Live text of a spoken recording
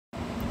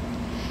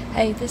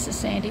Hey, this is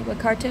Sandy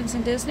with Cartoons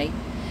and Disney.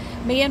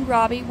 Me and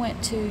Robbie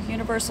went to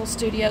Universal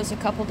Studios a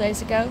couple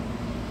days ago,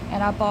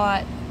 and I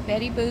bought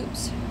Betty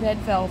Boop's Red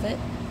Velvet.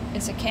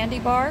 It's a candy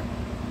bar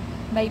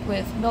made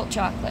with milk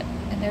chocolate,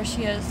 and there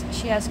she is.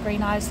 She has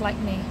green eyes like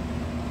me.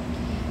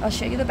 I'll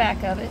show you the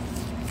back of it.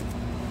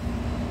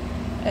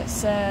 It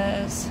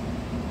says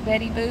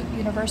Betty Boop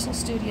Universal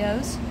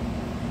Studios,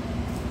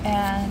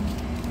 and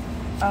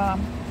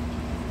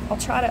I'll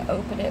try to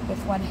open it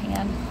with one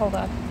hand. Hold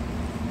on,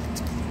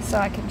 so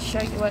I can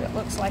show you what it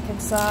looks like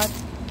inside.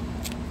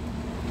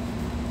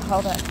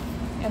 Hold on,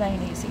 it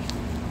ain't easy.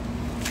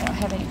 I don't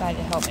have anybody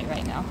to help me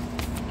right now.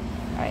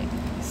 Alright,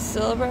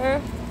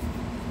 silver,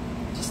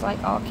 just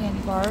like all candy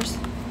bars.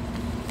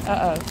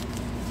 Let's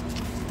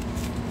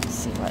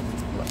see what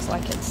it looks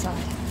like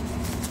inside.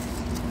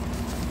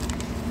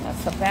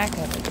 That's the back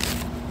of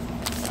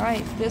it.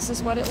 Alright, this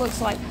is what it looks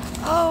like.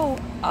 Oh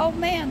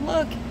man,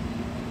 look.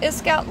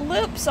 It's got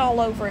lips all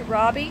over it,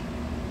 Robbie.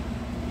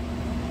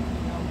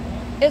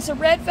 It's a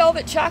red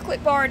velvet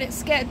chocolate bar and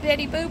it's got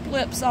Betty Boop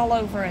lips all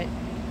over it.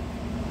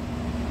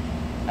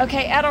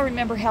 Okay, I don't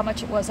remember how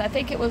much it was. I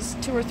think it was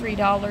 $2 or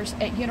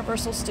 $3 at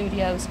Universal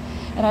Studios.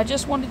 And I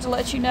just wanted to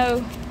let you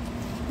know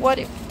what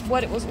it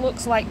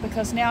looks like,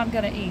 because now I'm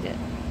going to eat it.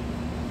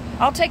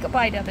 I'll take a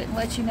bite of it and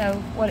let you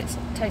know what it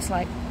tastes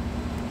like.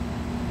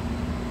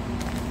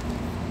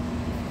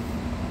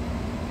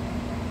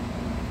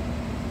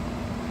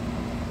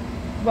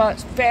 Well,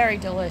 it's very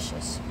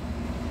delicious.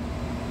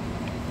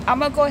 I'm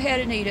going to go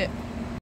ahead and eat it.